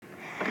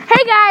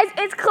Hey guys,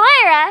 it's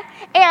Clara,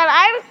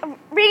 and I'm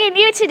bringing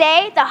you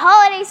today the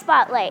holiday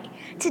spotlight.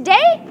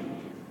 Today.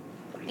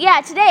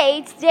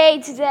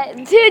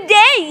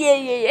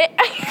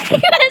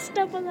 I messed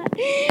up on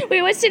that.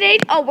 Wait, what's today?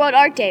 Oh, World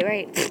Art Day,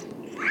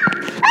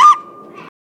 right?